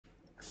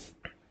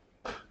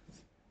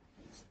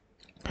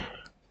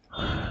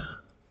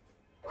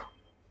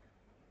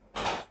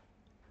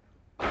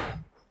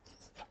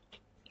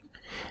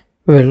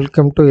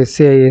Welcome to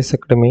எஸ்ஏஐஎஸ்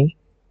academy.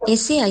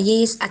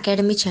 எஸ்ஏஐஏஎஸ்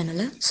academy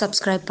சேனலை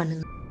subscribe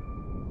பண்ணுங்க.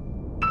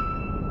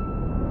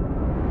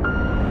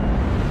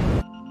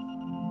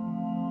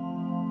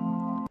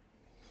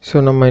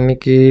 So நம்ம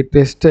இன்னைக்கு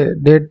டெஸ்ட்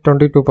டேட்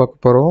 22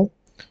 பார்க்க போகிறோம்.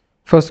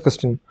 First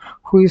question,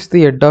 who is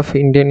the head of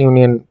Indian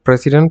union?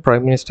 President,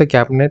 prime minister,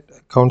 cabinet,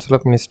 council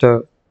of minister.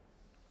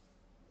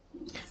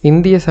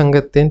 இந்திய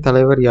சங்கத்தின்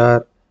தலைவர்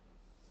யார்?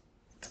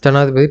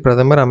 ஜனாதிபதி,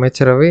 பிரதமர்,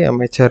 அமைச்சரவை,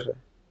 அமைச்சர்.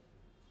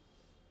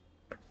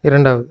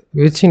 இரண்டாவது,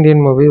 which Indian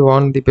movie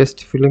van the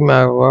best film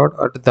award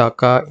at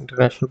Dhaka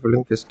international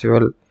film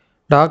festival?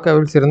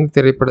 டாக்காவில் சிறந்த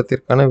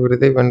திரைப்படத்திற்கான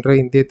விருதை வென்ற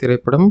இந்திய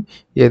திரைப்படம்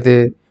எது?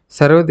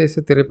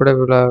 சர்வதேச திரைப்பட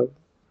விழா.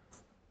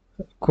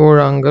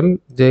 கூழாங்கல்,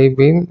 ஜெய்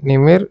பீம்,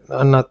 நிமிர்,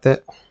 அண்ணாத்த.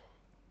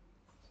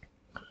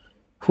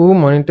 Who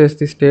monitors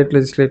the state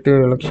legislative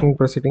election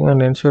proceeding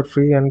and ensure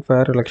free and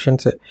fair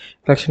elections?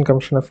 Election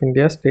Commission of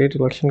India, State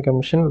Election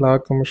Commission, Law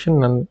Commission,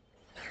 none.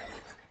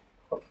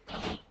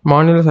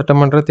 மாநில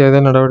சட்டமன்ற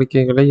தேர்தல்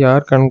நடவடிக்கைகளை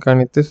யார்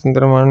கண்காணித்து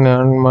சுதந்திரமான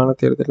நியாயமான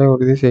தேர்தலை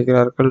உறுதி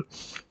செய்கிறார்கள்?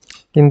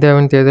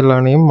 இந்தியாவின் தேர்தல்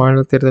ஆணையம்,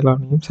 மாநில தேர்தல்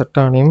ஆணையம், சட்ட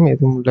ஆணையம்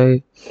எதுவும் இல்லை.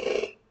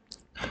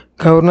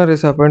 Governor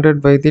is appointed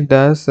by the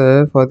DAS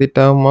for the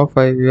term of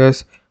 5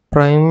 years.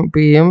 Prime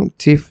PM,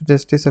 Chief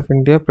Justice of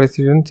India,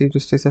 President, Chief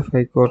Justice of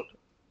High Court.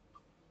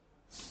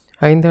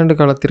 5 ஆண்டு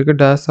காலத்திற்கு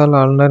DAS-ஆல்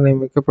ஆளுநர்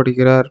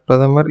நியமிக்கப்படுகிறார்.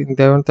 பிரதமர்,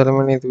 இந்தியாவின்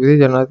தலைமை நீதிபதி,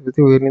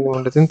 ஜனாதிபதி,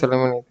 உயர்நீதிமன்றத்தின்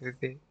தலைமை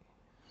நீதிபதி.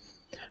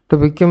 To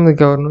become the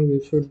governor, you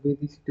should be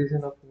the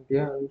citizen of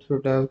India and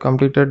should have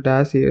completed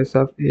DAS years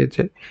of age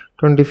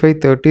 25,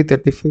 30,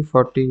 35,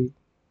 40.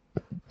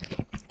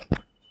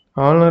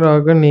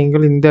 ஆளுநராக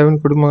நீங்கள் இந்தியாவின்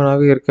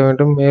குடிமகனாக இருக்க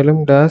வேண்டும்.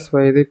 மேலும் DAS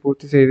வயதை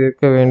பூர்த்தி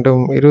செய்திருக்க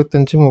வேண்டும்.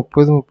 25,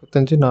 30,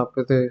 35,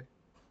 40.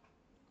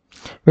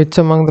 Which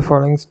among the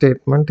following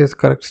statement is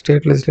correct?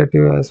 State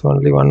legislative has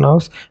only one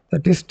house,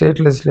 that is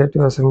State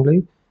Legislative Assembly.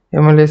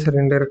 MLAs are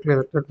indirectly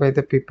elected by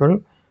the people.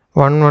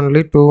 One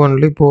only, two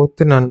only,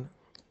 both, none.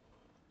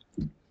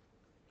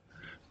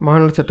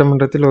 மாநில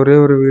சட்டமன்றத்தில் ஒரே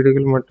ஒரு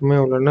வீடுகள் மட்டுமே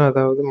உள்ளன.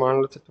 அதாவது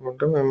மாநில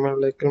சட்டமன்றம்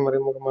எம்எல்ஏக்கள்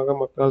மறைமுகமாக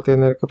மக்களால்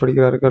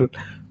தேர்ந்தெடுக்கப்படுகிறார்கள்.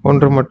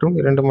 1 மற்றும்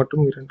 2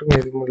 மற்றும் 2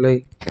 எதுவுமில்லை.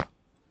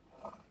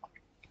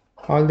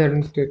 All the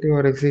administrative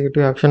or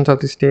executive actions of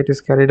the state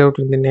is carried out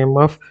in the name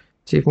of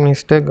Chief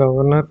Minister,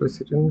 Governor,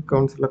 President,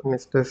 Council of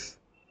Ministers.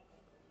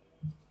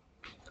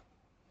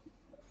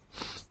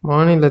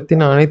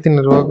 மாநிலத்தின் அனைத்து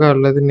நிர்வாக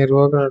அல்லது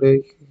நிர்வாக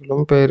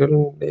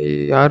நடவடிக்கைகளும்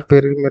யார்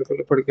பெயரில்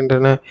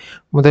மேற்கொள்ளப்படுகின்றன?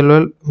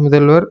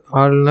 முதல்வர்,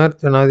 ஆளுநர்,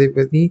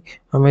 ஜனாதிபதி,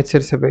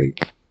 அமைச்சர் சபை.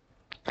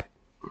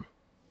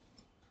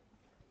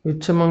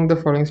 Which among the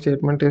following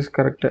statement is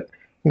correct?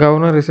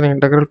 Governor is an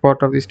integral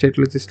part of the state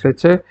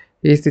legislature.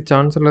 He is the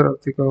chancellor of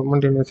the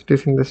government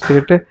universities in the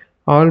state.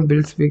 All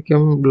bills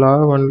become law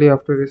only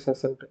after his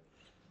assent.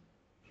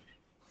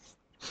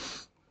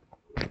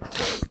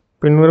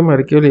 பின்வரும்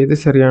அறிக்கையில் எது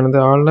சரியானது?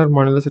 ஆளுநர்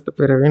மாநில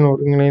சட்டப்பேரவையின்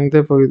ஒருங்கிணைந்த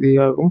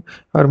பகுதியாகும்.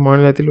 அவர்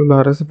மாநிலத்தில் உள்ள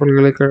அரசு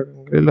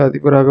பல்கலைக்கழகங்களில்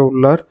அதிபராக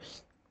உள்ளார்.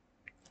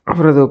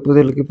 அவரது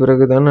ஒப்புதலுக்கு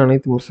பிறகுதான்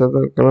அனைத்து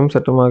மசோதாக்களும்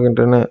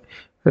சட்டமாகின்றன.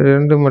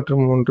 2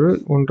 மற்றும் 3,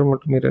 1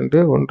 மற்றும்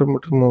 2, 1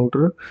 மற்றும்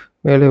 3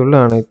 மேலே உள்ள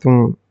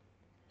அனைத்தும்.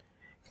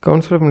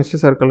 Council of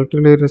Ministers are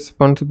collectively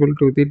responsible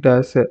to the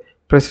DAS,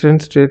 President,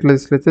 State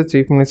Legislature,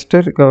 Chief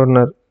Minister,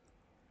 Governor.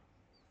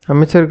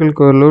 அமைச்சர்கள்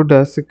குழு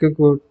DAS-க்கு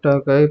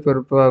கூட்டாக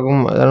பொறுப்பாகும்.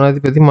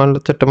 ஜனாதிபதி, மாநில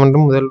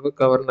சட்டமன்றம், முதல்வர்,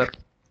 governor.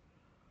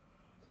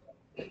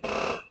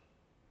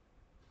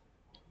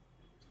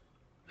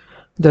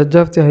 Judge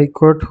of the High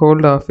Court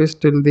hold office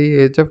till the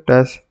age of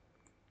DAS.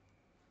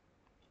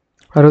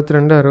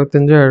 62,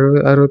 65,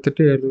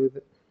 68,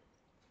 70.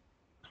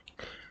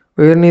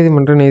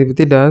 உயர்நீதிமன்ற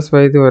நீதிபதி DAS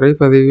வயது வரை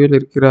பதவியில்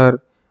இருக்கிறார்.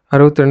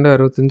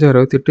 62,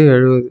 65, 68,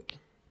 70.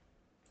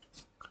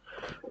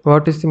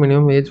 What is the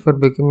minimum age for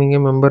becoming a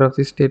member of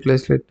the State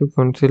Legislative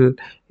Council?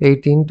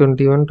 18,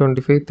 21,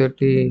 25,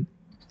 30.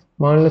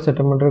 மாநில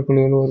சட்டமன்ற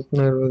குழுவில்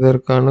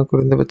உறுப்பினருவதற்கான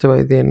குறைந்தபட்ச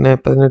வயது என்ன?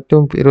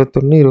 18,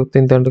 21,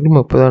 25 ஆண்டுகள்,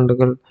 30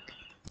 ஆண்டுகள்.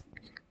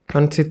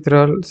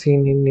 Uncitrol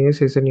CNN News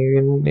is a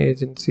union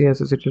agency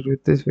associated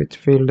with which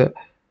field?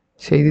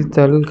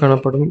 செய்தித்தாளில்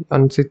காணப்படும்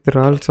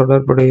அன்சித்ரால்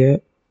தொடர்புடைய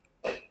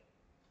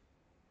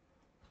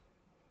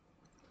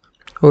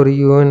ஒரு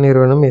யுஎன்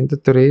நிறுவனம்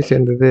எந்த துறையை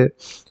சேர்ந்தது?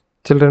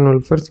 Children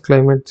welfare,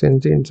 climate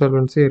change,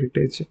 insolvency,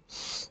 heritage.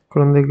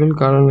 குழந்தைகள்,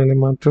 காலநிலை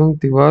மாற்றம்,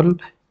 திவால்,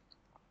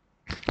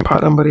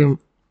 பாரம்பரியம்.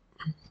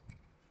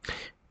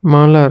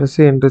 மாநில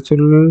அரசு என்ற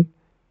சொல்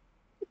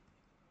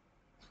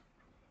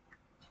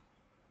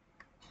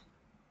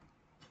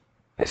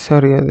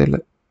அதில்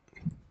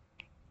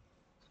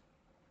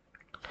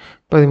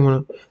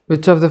 13.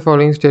 Which of the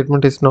following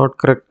statement is not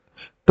correct?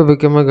 To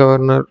become a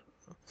governor,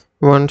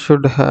 one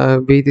should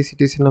be the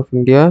citizen of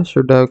India,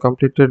 should have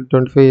completed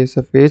 25 years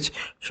of age,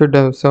 should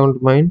have sound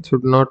mind,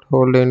 should not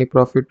hold any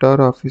profit or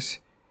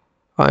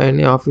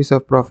any office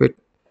of profit.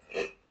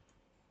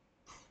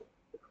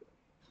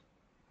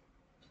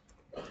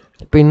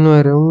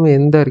 பின்வரும்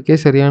எந்த அறிக்கை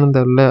சரியானது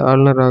அல்ல?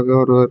 ஆளுநராக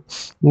ஒருவர்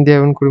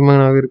இந்தியாவின்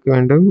குடிமகனாக இருக்க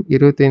வேண்டும்.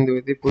 25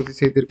 வயதை பூர்த்தி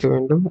செய்திருக்க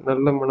வேண்டும்.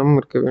 நல்ல மனம்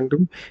இருக்க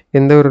வேண்டும்.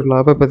 எந்த ஒரு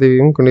லாப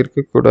பதவியும்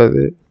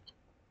கொண்டிருக்கக்கூடாது.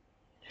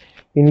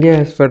 India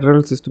has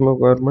federal system of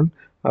government.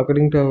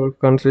 According to our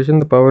constitution,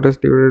 the power is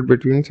divided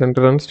between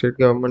central and state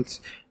governments.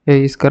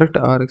 A is correct,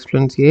 R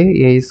explains A.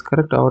 A is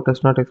correct, R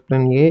does not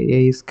explain A. A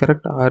is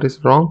correct, R is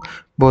wrong.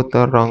 Both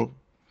are wrong.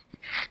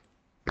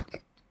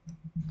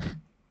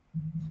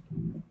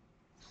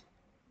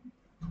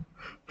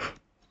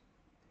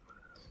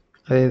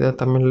 அதேதான்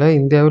தமிழ்ல.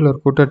 இந்தியாவில் ஒரு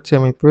கூட்டாட்சி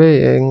அமைப்பு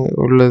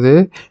உள்ளது.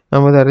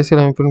 நமது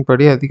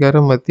அரசியலமைப்பின்படி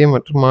அதிகாரம் மத்திய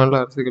மற்றும் மாநில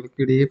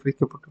அரசுகளுக்கு இடையே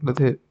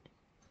பிரிக்கப்பட்டுள்ளது.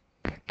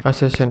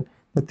 Accession.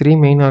 The three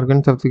main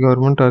organs of the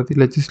government are the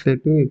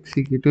legislative,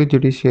 executive,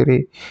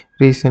 judiciary.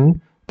 Reason.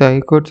 The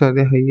high courts are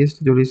the highest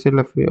judicial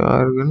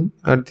organ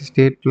at the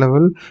state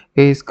level.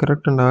 A is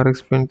correct and R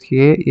explains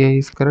A. A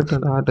is correct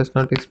and R does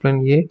not explain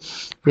A.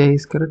 A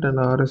is correct and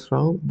R is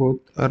wrong.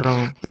 Both are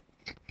wrong.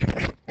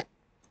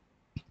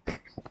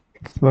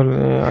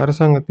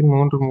 அரசாங்கத்தின்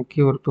 3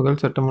 முக்கிய உறுப்புகள்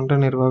சட்டமன்ற,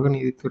 நிர்வாக,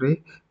 நீதித்துறை.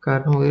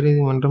 காரணம்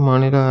உயர்நீதிமன்றம்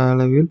மாநில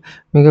அளவில்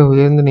மிக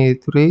உயர்ந்த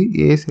நீதித்துறை.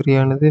 ஏ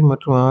சரியானது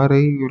மற்றும்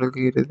ஆரை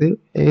விளக்குகிறது.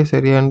 ஏ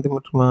சரியானது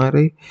மற்றும்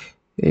ஆரை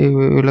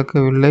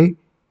விளக்கவில்லை.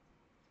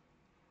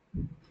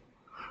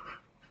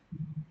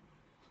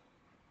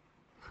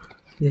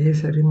 ஏ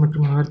சரி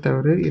மற்றும் ஆர்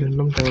தவறு,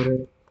 இரண்டும் தவறு.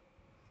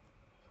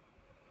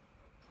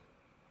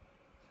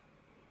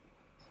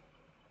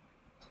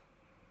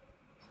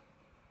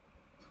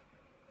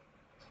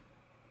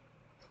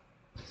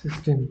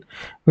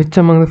 Which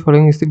among the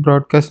following is the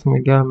broadcast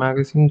media?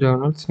 Magazine,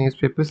 journals,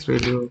 newspapers,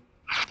 radio.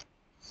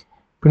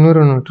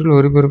 பின்வருவனவற்றில்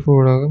ஒலிபரப்பு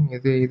ஊடகம்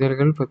எது?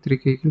 இதழ்கள்,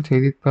 பத்திரிகைகள்,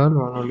 செய்தித்தாள்,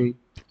 வானொலி.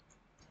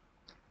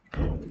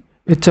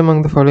 Which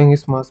among the following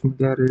is mass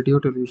media? Radio,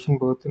 television,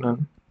 both,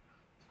 none.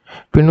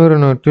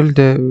 பின்வருவனவற்றில்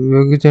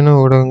வெகுஜன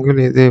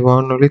ஊடகங்கள் எது?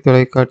 வானொலி,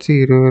 தொலைக்காட்சி,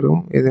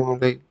 இருவரும்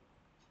எதுவுமில்லை.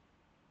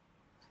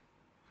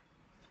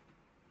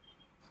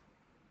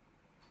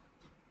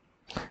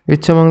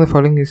 Which among the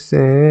following is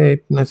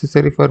it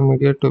necessary for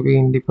media to be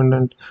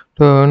independent?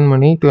 To earn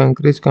money, to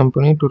encourage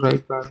company, to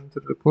write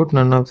balanced report,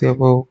 none of the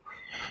above.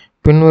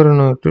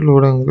 பின்வருவனவற்றில்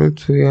ஊடகங்கள்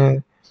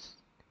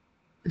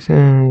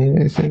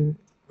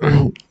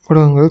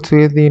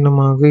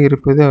சுயாதீனமாக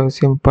இருப்பது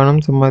அவசியம்.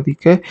 பணம்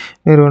சம்பாதிக்க,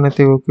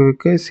 நிறுவனத்தை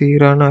ஊக்குவிக்க,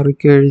 சீரான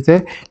அறிக்கை எழுத,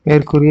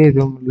 மேற்கூறிய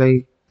எதுவும் இல்லை.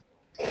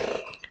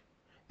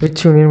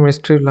 Which union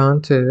ministry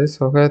launched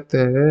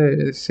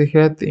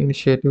Sehat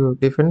initiative?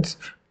 Defense,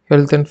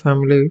 health and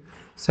family,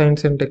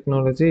 science and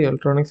technology,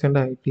 electronics and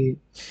IT.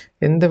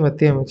 எந்த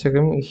மத்திய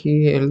அமைச்சகம்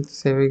ஹெல்த்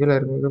சேவைகள்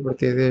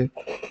அறிமுகப்படுத்தியது?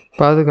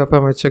 பாதுகாப்பு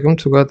அமைச்சகம்,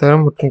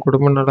 சுகாதாரம் மற்றும்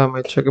குடும்ப நல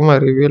அமைச்சகம்,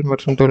 அறிவியல்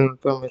மற்றும்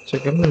தொழில்நுட்ப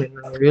அமைச்சகம்,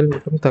 மின்னணுவியல்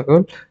மற்றும்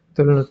தகவல்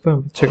தொழில்நுட்ப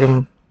அமைச்சகம்.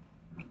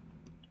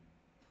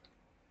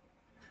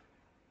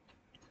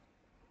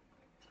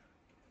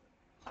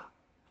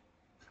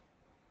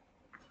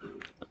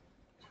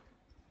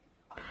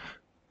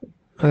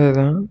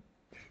 அதுதான்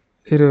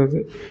 20.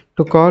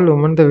 To call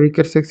woman the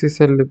weaker sex is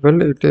a libel.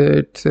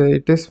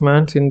 It is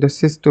man's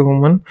injustice to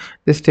woman.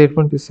 This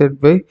statement is said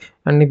by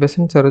Annie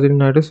Besant, Sarojini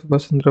Naidu,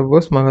 Subhash Chandra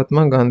Bose,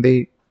 Mahatma Gandhi.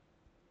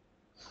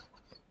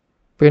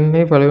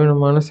 பெண்ணை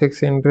பலவீனமான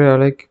செக்ஸ் என்று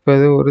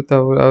அழைப்பது ஒரு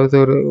தவறு. அது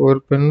ஒரு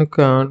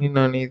பெண்ணுக்கு ஆணின்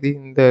அநீதி.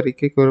 இந்த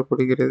அறிக்கை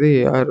கூறப்படுகிறது.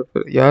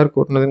 யார்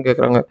கூறினதுன்னு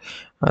கேட்குறாங்க.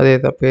 அதே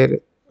தான் பேர்.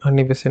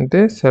 அன்னி பெசன்ட்,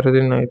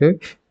 சரோஜினி நாயுடு,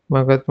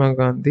 மகாத்மா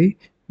காந்தி,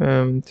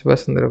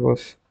 சுபாஷ் Chandra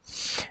Bose.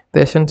 The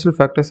essential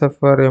factors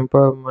for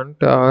empowerment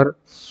are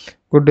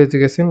good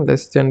education,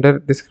 less gender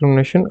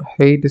discrimination,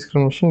 high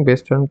discrimination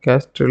based on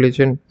caste,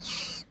 religion.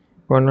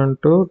 1 and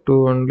 2, 2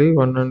 only,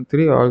 1 and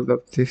 3, all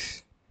of this.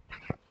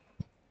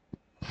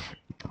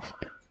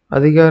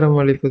 அதிகாரம்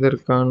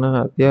அளிப்பதற்கான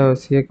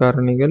அத்தியாவசிய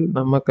காரணிகள்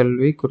நம்ம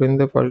கல்வி,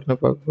 குறைந்த பாலின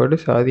பாகுபாடு,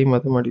 சாதி,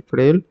 மதம்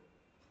அடிப்படையில்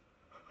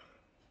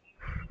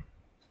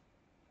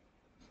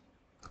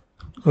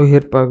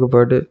உயர்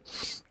பாகுபாடு.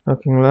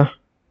 ஓகேங்களா?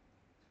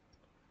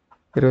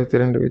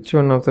 22. Which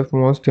one of the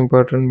most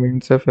important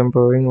means of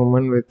empowering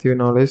women with the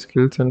knowledge,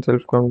 skills and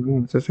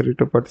self-confidence necessary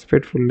to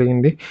participate fully in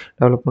the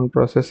development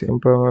process?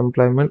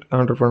 Employment,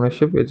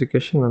 entrepreneurship,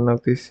 education, none of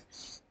these.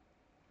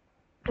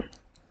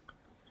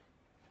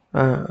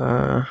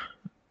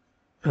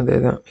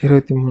 அதேதான்.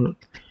 23.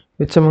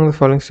 Which among the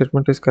following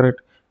statement is correct?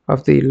 Of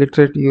the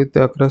illiterate youth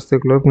across the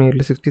globe,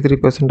 nearly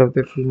 63% of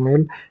the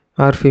female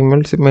are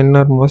females. Men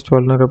are most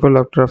vulnerable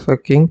of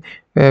trafficking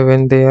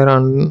when they are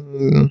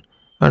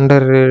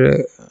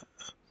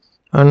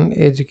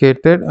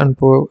uneducated and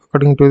poor,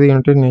 according to the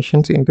United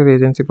Nations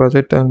Interagency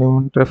Project on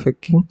Human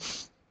Trafficking.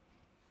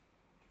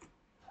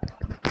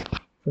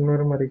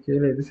 பின்வரும்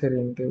அறிக்கையில் எது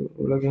சரியானது?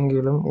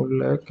 உலகெங்கிலும் உள்ள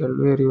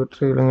கல்வி அறிவற்ற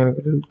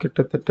இளைஞர்களில்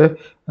கிட்டத்தட்ட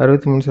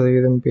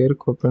 63% பேர்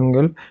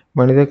பெண்கள்.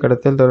 மனித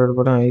கடத்தல்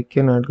தொடர்பான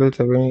ஐக்கிய நாடுகள்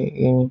சபை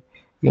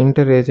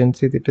இன்டர்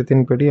ஏஜென்சி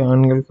திட்டத்தின்படி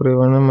ஆண்கள்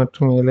குறைவான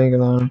மற்றும்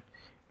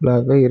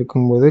ஏழைகளாக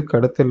இருக்கும்போது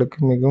கடத்தலுக்கு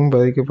மிகவும்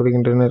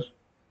பாதிக்கப்படுகின்றனர்.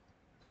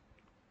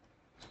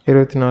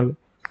 24.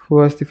 Who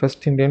was the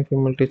first Indian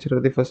female teacher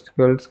of the first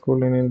girls' school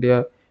in India?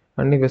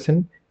 Annie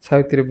Besant,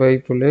 Savitribai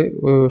Phule,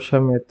 Usha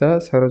Mehta,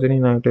 Sarojini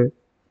Naidu.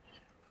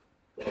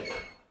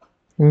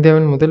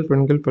 இந்தியாவின் முதல்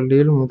பெண்கள்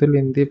பள்ளியில் முதல்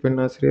இந்திய பெண்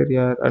ஆசிரியர்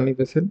யார்? அன்னி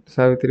Besant,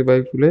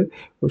 Savitribai Phule,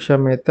 Usha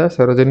Mehta,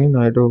 Sarojini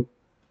Naidu.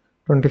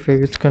 25.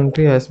 Which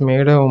country has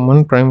made a woman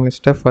prime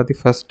minister for the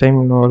first time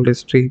in world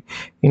history?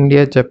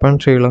 India, Japan,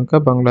 Sri Lanka,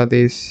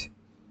 Bangladesh.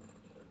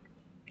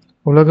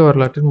 உலக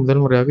வரலாற்றில்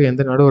முதல் முறையாக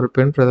எந்த நாடு ஒரு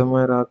பெண்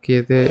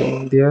பிரதமராக்கியது?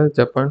 India,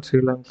 Japan,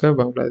 Sri Lanka,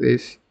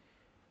 Bangladesh.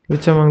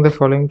 Which among the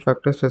following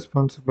factors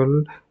responsible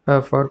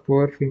for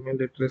poor female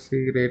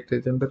literacy rate?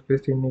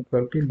 Gender-based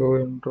inequality, low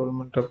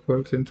enrollment of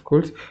girls in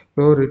schools,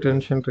 low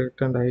retention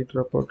rate and high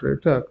dropout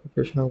rate,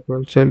 occupation of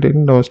girl child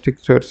in domestic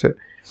chores.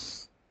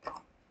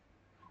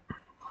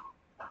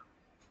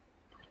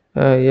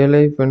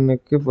 ஏழை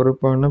பெண்ணுக்கு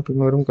பொறுப்பான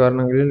பின்வரும்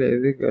காரணங்களில்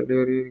எது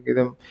கல்லூரி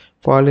விகிதம்?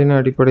 பாலின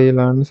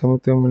அடிப்படையிலான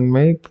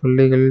சமத்துவமின்மை,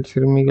 பள்ளிகளில்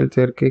சிறுமிகள்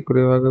சேர்க்கை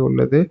குறைவாக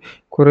உள்ளது,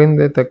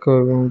 குறைந்த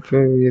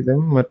தகவமைப்பு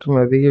விகிதம் மற்றும்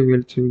அதிக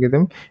வீழ்ச்சி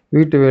விகிதம்,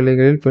 வீட்டு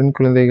வேலைகளில் பெண்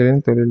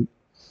குழந்தைகளின் தொழில்.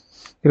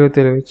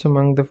 27. Which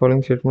among the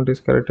following statement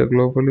is correct?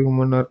 Globally,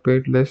 women are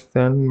paid less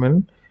than men.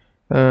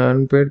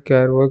 Unpaid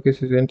care work is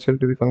essential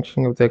to the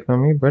functioning of the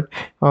economy but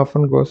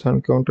often goes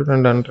uncounted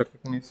and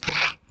unrecognized.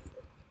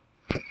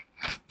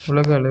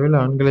 உலக அளவில்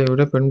ஆண்களை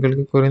விட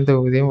பெண்களுக்கு குறைந்த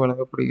ஊதியம்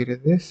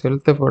வழங்கப்படுகிறது.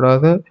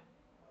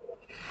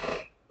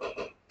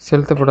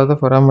 செலுத்தப்படாத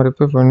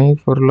பராமரிப்பு பணி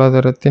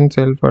பொருளாதாரத்தின்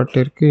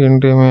செயல்பாட்டிற்கு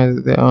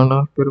இன்றியமையாதது,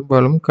 ஆனால்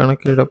பெரும்பாலும்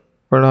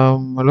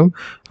கணக்கிடப்படாமலும்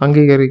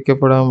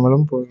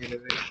அங்கீகரிக்கப்படாமலும்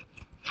போகிறது.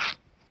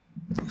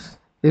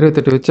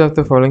 28. Which of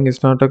the following is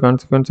not a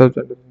consequence of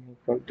gender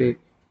inequality?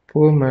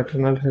 Poor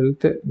maternal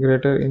health,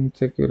 greater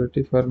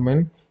insecurity for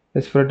men,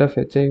 the spread of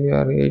HIV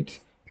or AIDS,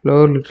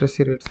 lower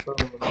literacy rates for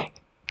women.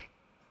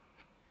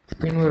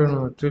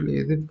 பின்வருவனவற்றில்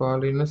எது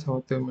பாலின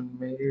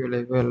சமத்துவமின்மை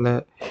விளைவு அல்ல?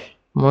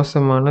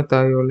 மோசமான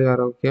தாய்வழி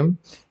ஆரோக்கியம்,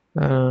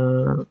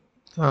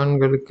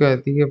 ஆண்களுக்கு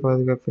அதிக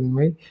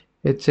பாதுகாப்பின்மை,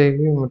 HIV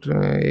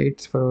மற்றும்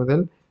எய்ட்ஸ்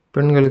பரவுதல்,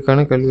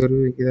 பெண்களுக்கான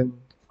கல்வியறிவு விகிதம்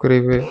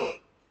குறைவு.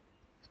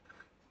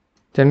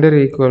 Gender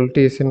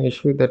equality is an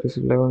issue that is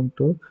relevant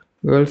to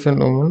girls and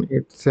women.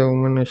 It's a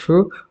women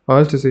issue.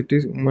 All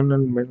societies, women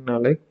and men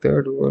alike,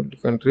 third world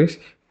countries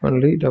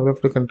only,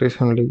 developed countries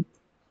only.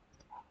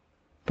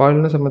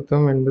 பாலின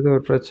சமத்துவம் என்பது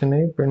ஒரு பிரச்சனை.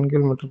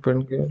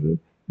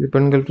 இது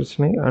பெண்கள்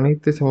பிரச்சனை.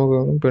 அனைத்து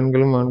சமூகங்களும்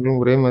பெண்களும் ஆண்களும்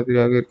ஒரே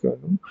மாதிரியாக இருக்க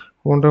வேண்டும்.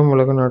 3ஆம்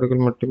உலக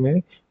நாடுகள் மட்டுமே,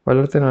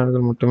 வளர்த்த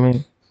நாடுகள் மட்டுமே.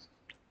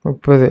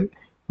 30.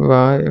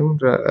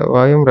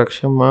 Vayam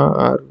Rakshama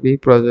or We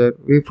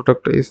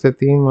Protect is the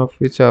theme of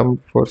which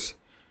armed force?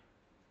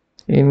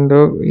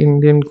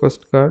 Indian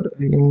Coast Guard,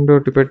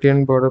 Indo-Tibetan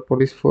Border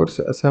Police Force,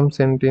 Assam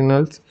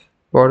Sentinels,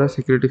 Border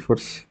Security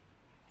Force.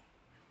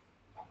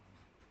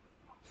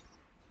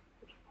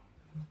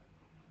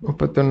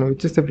 31.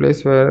 Which is the place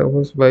where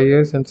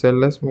buyers and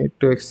sellers meet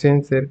to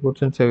exchange their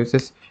goods and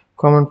services?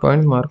 Common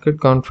point, market,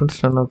 conference,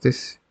 none of this.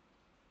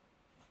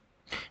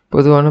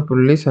 பொதுவான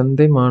புள்ளி,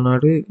 சந்தை,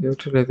 மாநாடு,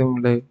 இவற்றில் எதுவும்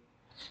இல்லை.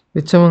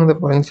 Which among the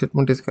following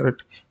statement is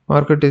correct?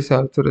 Market is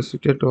also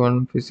restricted to one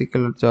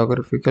physical or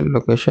geographical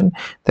location.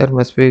 There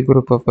must be a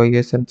group of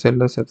buyers and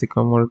sellers of the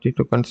commodity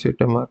to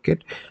constitute a market.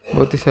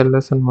 Both the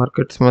sellers and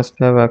markets must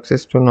have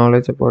access to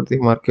knowledge about the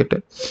market.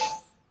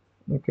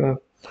 Okay.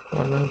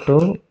 1 and 2,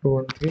 2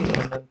 and 3,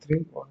 1 and 3,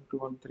 1, 2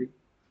 and 3.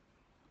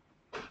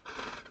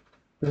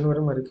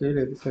 பின்வரும்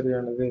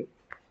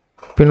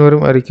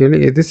அறிக்கையில்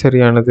எது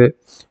சரியானது?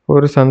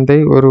 ஒரு சந்தை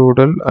ஒரு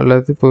உடல்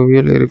அல்லது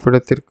புவியியல்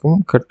இருப்பிடத்திற்கும்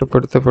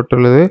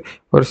கட்டுப்படுத்தப்பட்டுள்ளது.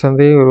 ஒரு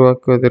சந்தையை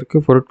உருவாக்குவதற்கு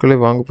பொருட்களை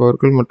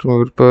வாங்குபவர்கள் மற்றும்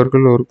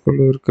விற்பவர்கள் ஒரு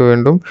குழு இருக்க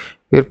வேண்டும்.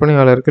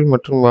 விற்பனையாளர்கள்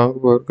மற்றும்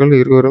வாங்குபவர்கள்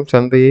இருவரும்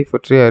சந்தையை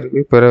பற்றிய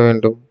அறிவை பெற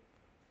வேண்டும்.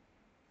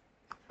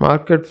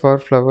 Market for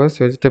flowers,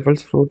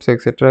 vegetables, fruits,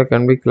 etc.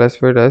 can be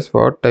classified as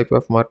what type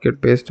of market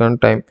based on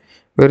time?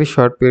 Very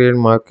short period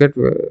market,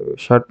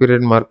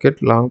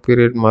 long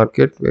period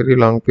market, very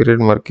long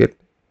period market.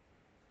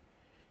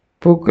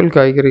 பூக்கள்,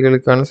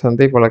 காய்கறிகளுக்கான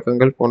சந்தை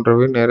பழக்கங்கள்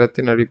போன்றவை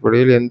நேரத்தின்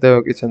அடிப்படையில் எந்த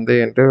வகை சந்தை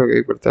என்று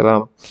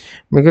வகைப்படுத்தலாம்?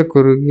 மிக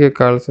குறுகிய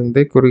கால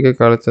சந்தை, குறுகிய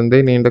கால சந்தை,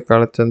 நீண்ட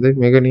கால சந்தை,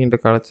 மிக நீண்ட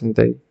கால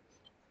சந்தை.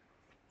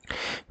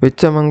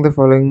 Which among the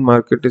following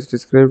market is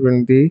described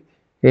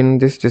in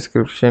this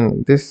description?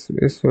 This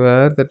is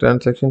where the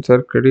transactions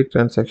are credit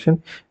transaction.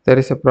 There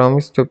is a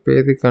promise to pay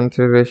the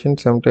consideration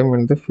sometime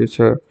in the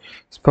future.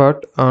 Spot,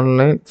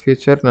 online,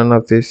 future, none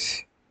of this.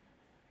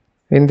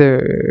 இந்த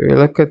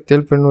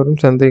விளக்கத்தில் பின்வரும்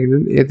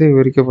சந்தைகளில் எது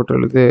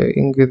விவரிக்கப்பட்டுள்ளது?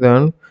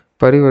 இங்குதான்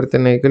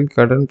பரிவர்த்தனைகள்,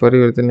 கடன்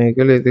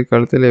பரிவர்த்தனைகள்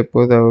எதிர்காலத்தில்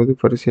எப்போதாவது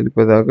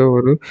பரிசீலிப்பதாக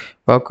ஒரு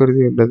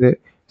வாக்குறுதி உள்ளது.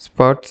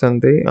 ஸ்பாட்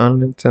சந்தை,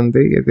 ஆன்லைன்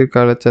சந்தை,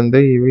 எதிர்கால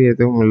சந்தை இவை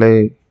எதுவும் இல்லை.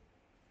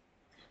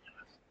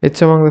 Which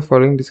among the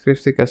following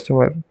describes the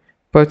customer?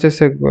 Purchase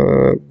a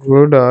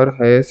good or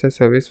hires a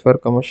service for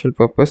commercial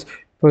purpose.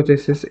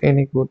 Purchases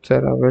any goods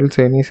or avails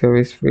any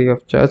service free of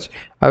charge.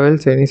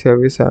 Avails any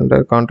service under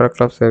contract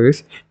of service.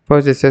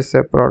 Purchases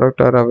a product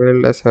or avail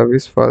a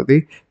service for the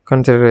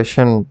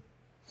consideration.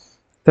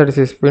 That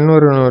is,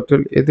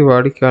 பின்வருவனவற்றில் எது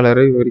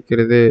வாடிக்கையாளரை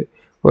விவரிக்கிறது?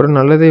 ஒரு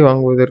நல்லதை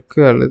வாங்குவதற்கு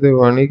அல்லது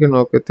வணிக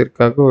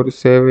நோக்கத்திற்காக ஒரு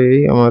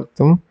சேவையை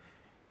அமர்த்தும்.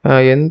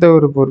 எந்த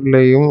ஒரு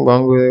பொருளையும்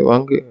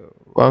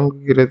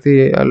வாங்குகிறது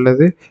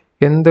அல்லது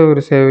எந்த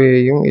ஒரு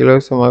சேவையையும்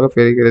இலவசமாக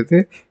பெறுகிறது.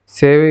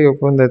 சேவை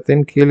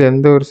ஒப்பந்தத்தின் கீழ்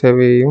எந்த ஒரு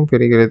சேவையையும்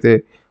பெறுகிறது.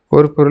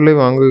 ஒரு பொருளை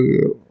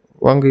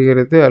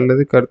வாங்குகிறது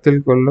அல்லது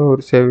கருத்தில் கொள்ள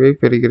ஒரு சேவையை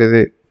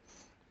பெறுகிறது.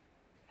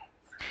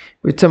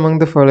 Which among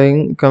the following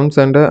comes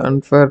under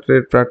unfair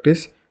trade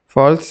practice?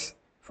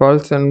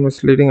 False and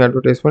misleading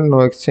advertisement, no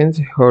exchange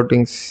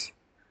hoardings.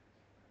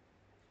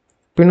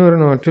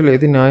 பின்வருவனவற்றில்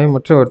எது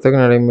நியாயமற்ற வர்த்தக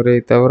நடைமுறை?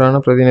 தவறான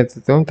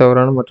பிரதிநிதித்துவம்,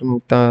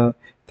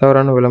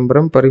 தவறான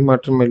விளம்பரம்,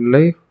 பரிமாற்றம்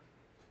இல்லை,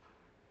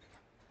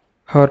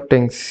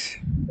 ஹார்டிங்ஸ்.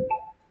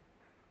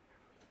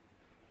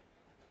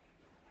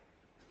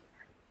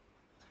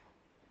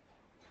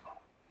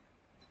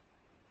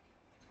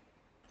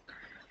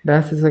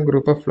 Dash is a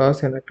group of laws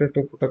enacted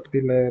to protect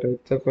the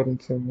rights of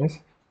consumers,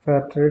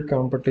 fair trade,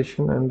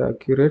 competition, and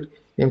accurate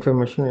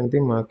information in the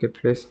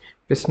marketplace.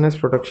 Business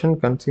protection,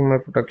 consumer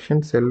protection,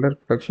 seller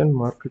protection,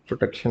 market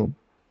protection.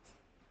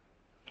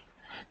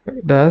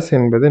 Dash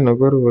என்பது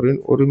நுகர்வோரின்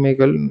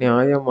உரிமைகள்,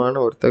 நியாயமான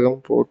வர்த்தகம்,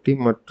 போட்டி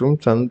மற்றும்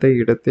சந்தை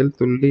இடத்தில்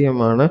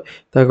துல்லியமான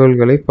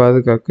தகவல்களை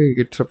பாதுகாக்க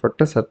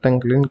இயற்றப்பட்ட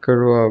சட்டங்களின்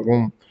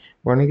குழுவாகும்.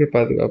 வணிக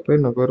பாதுகாப்பு,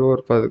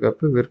 நுகர்வோர்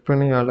பாதுகாப்பு,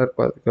 விற்பனையாளர்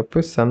பாதுகாப்பு,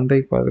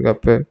 சந்தை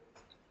பாதுகாப்பு.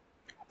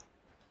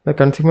 The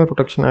Consumer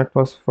Protection Act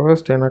was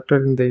first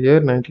enacted in the year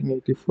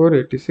 1984,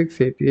 86,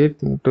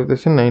 88 and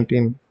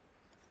 2019.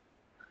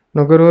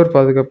 நுகர்வோர்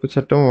பாதுகாப்பு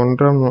சட்டம்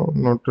 1ஆம்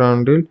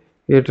நூற்றாண்டில்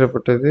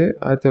இயற்றப்பட்டது.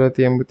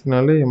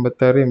 1984,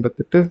 86,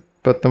 88,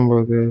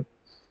 19.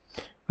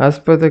 As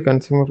per the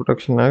Consumer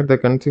Protection Act, the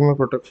Consumer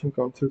Protection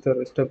Councils are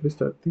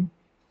established at the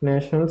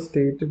national,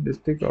 state,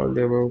 district, all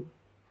the above.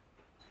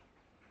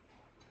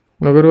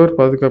 நுகர்வோர்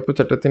பாதுகாப்பு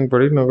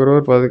சட்டத்தின்படி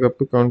நுகர்வோர்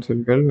பாதுகாப்பு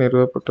கவுன்சில்கள்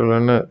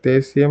நிறுவப்பட்டுள்ளன.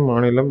 தேசிய,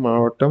 மாநிலம்,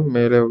 மாவட்டம்,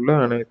 மேலே உள்ள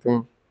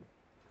அனைத்தும்.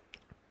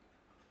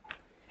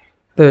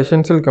 The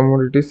Essential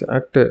Commodities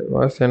Act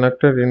was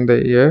enacted in the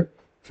year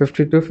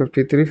 52,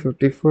 53,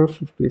 54,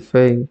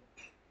 55.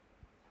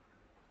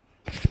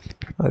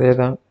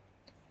 அதேதான்.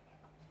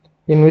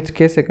 In which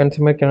case a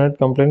consumer cannot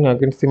complain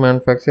against the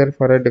manufacturer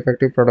for a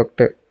defective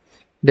product.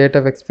 Date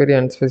of expiry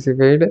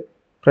unspecified,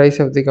 price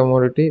of the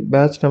commodity,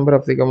 batch number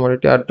of the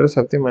commodity, address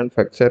of the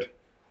manufacturer.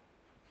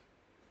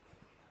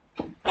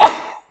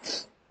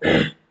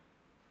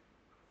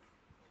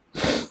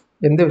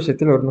 எந்த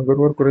விஷயத்தில் ஒரு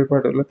நுகர்வோர்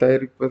குறைபாடுள்ள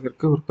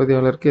தயாரிப்பதற்கு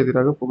உற்பத்தியாளருக்கு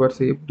எதிராக புகார்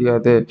செய்ய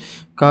முடியாது?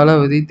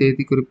 காலாவதி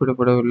தேதி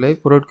குறிப்பிடப்படவில்லை,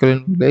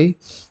 பொருட்களின் விலை,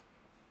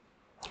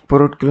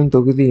 பொருட்களின்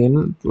தொகுதி எண்,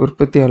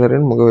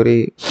 உற்பத்தியாளரின் முகவரி.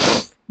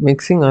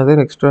 Mixing other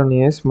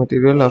extraneous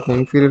material of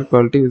inferior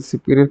quality with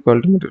superior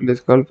quality material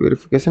is called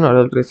purification,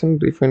 adulteration,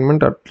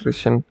 refinement,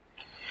 alteration.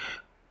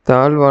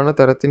 தாழ்வான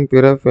தரத்தின்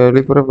பிற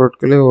வெளிப்புற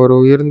பொருட்களை ஒரு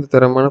உயர்ந்த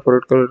தரமான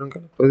பொருட்களுடன்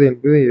கலப்பது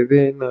என்பது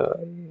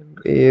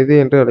எது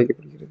என்று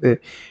அழைக்கப்படுகிறது?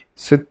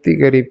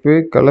 சுத்திகரிப்பு,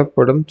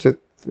 கலப்படம்,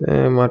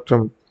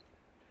 மாற்றம்.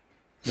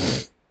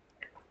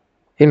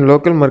 In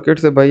local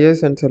markets, the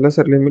buyers and sellers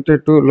are limited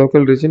to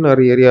local region or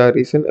area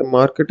region. A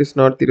market is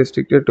not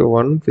restricted to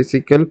one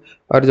physical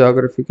or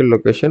geographical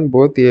location.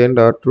 Both A and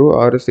R true.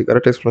 R is the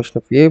correct explanation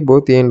of A.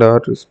 Both A and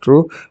R is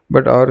true,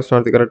 but R is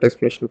not the correct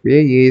explanation of A.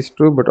 A is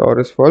true, but R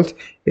is false.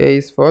 A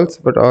is false,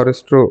 but R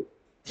is true.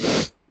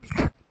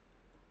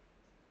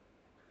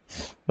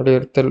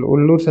 வலியுறுத்தல்.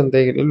 உள்ளூர்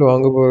சந்தைகளில்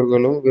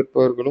வாங்குபவர்களும்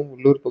விற்பவர்களும்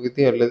உள்ளூர்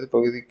பகுதி அல்லது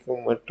பகுதிக்கு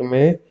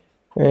மட்டுமே.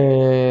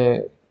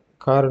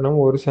 காரணம்,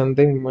 ஒரு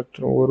சந்தை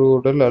மற்றும் ஒரு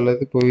உடல்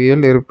அல்லது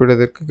புவியியல்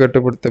இருப்பிடத்திற்கு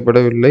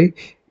கட்டுப்படுத்தப்படவில்லை.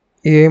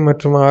 A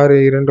மற்றும் R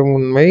இரண்டும்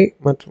உண்மை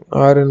மற்றும்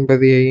R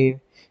என்பது A இன்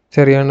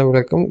சரியான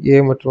விளக்கம். A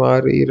மற்றும்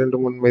R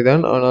இரண்டும்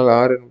உண்மைதான், ஆனால்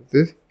R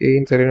என்பது A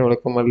இன் சரியான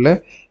விளக்கம் அல்ல.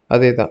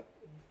 அதேதான்.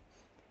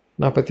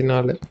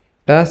 44.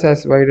 Dash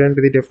has widened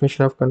the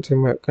definition of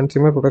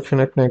Consumer Protection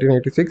Act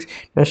 1986,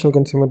 National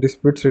Consumer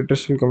Disputes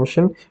Redressal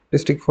Commission,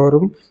 District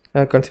Forum,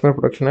 Consumer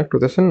Protection Act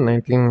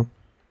 2019.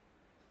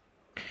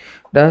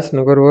 Dash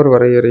நுகர்வோர்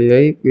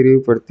வரையறையை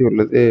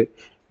விரிவுபடுத்தியுள்ளது.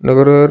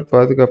 நுகர்வோர்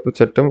பாதுகாப்பு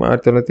சட்டம்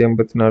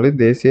 1984,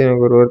 தேசிய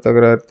நுகர்வோர்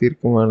தகராறு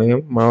தீர்க்கும்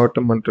ஆணையம்,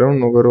 மாவட்ட மன்றம்,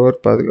 நுகர்வோர்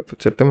பாதுகாப்பு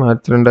சட்டம்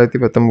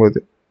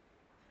 2019.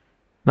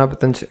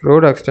 45.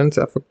 Road accidents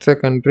affects a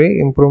country,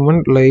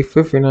 improvement, life,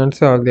 finance,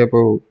 all the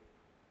above.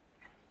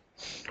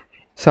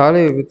 சாலை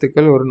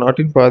விபத்துக்கள் ஒரு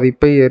நாட்டின்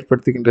பாதிப்பை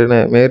ஏற்படுத்துகின்றன.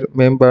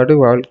 மேம்பாடு,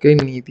 வாழ்க்கை,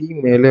 நீதி,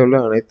 மேலே உள்ள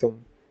அனைத்தும்.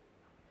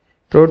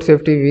 Road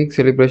Safety Week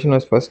celebration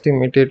was first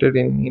imitated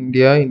in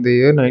India in the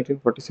year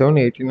 1947,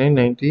 89,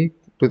 90,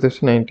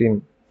 2019.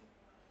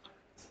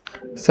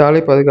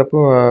 சாலை பாதுகாப்பு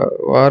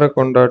வார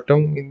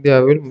கொண்டாட்டம்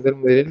இந்தியாவில்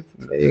முதலில்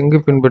எங்கு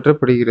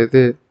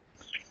பின்பற்றப்படுகிறது?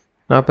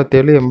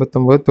 47,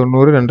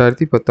 89,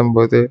 90,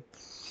 2019.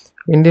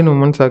 Indian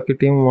women's hockey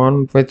team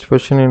won which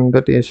position in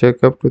that Asia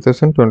Cup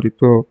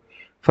 2022?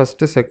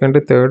 First, second,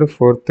 third,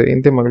 fourth.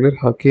 இந்திய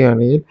மகளிர் ஹாக்கி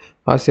அணியில்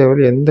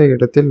ஆசியாவில் எந்த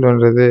இடத்தில்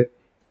வென்றது?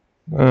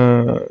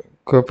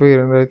 கோப்பை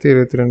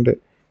 2022.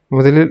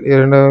 முதலில்,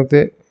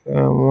 இரண்டாவது,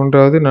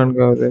 மூன்றாவது,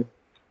 நான்காவது.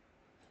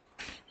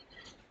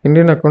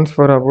 Indian accounts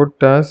for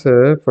about as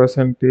a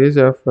percentage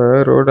of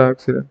road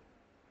accident.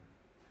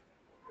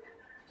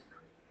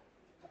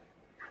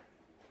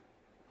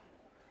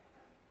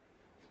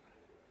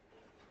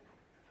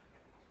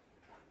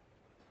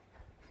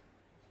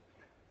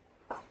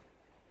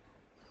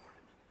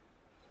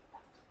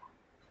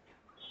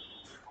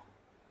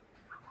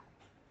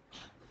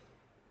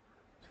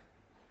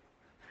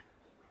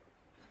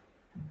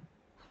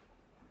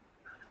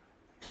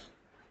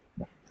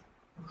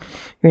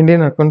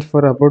 Indian accounts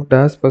for about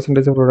dash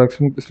percentage of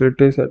production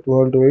facilities at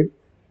worldwide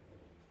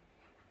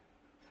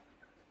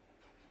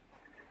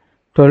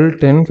 12,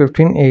 10,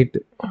 15,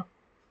 8.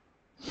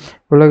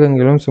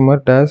 உலகெங்கிலும்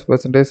சுமார் டேஷ்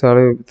பர்சன்டேஜ்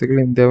சாலை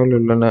விபத்துகள் இந்தியாவில்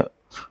உள்ளன.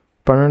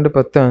 12,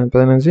 10,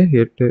 15,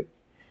 8.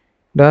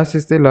 Dash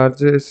is the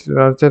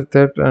larger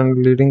threat and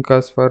leading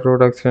cause for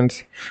road accidents.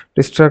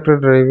 Distracted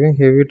driving,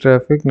 heavy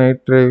traffic, night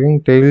driving,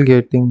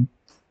 tailgating.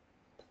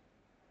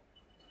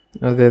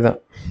 அதேதான்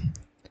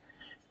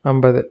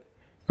 50.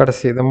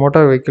 கடைசி The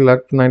Motor Vehicle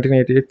Act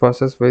 1988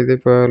 passed by the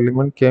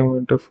Parliament came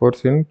into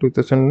force in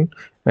 2000,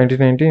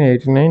 1919,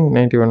 89,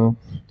 91.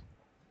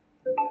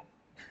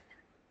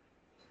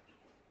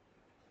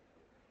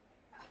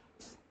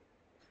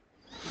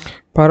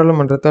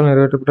 பாராளுமன்றத்தால்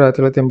நிறைவேற்றப்பட்ட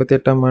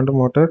 1988ஆம் ஆண்டு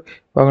motor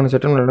வாகன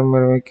சட்டம்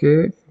நடைமுறைக்கு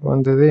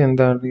வந்தது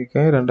எந்த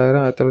ஆண்டுக்கு?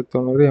 2000,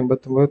 1990,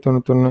 89,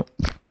 91.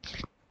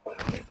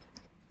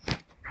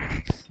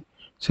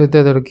 ஸோ இது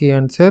அதோட கீ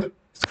ஆன்சர்.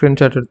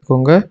 ஸ்க்ரீன்ஷாட்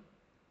எடுத்துக்கோங்க.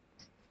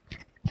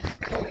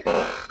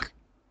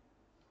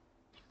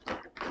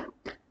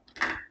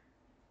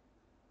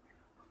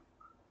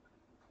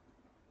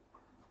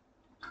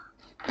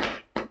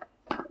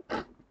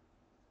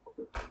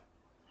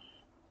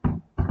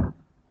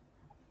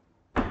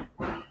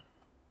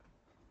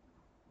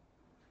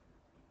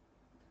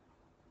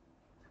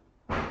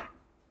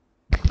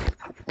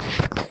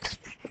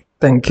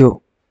 Thank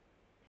you.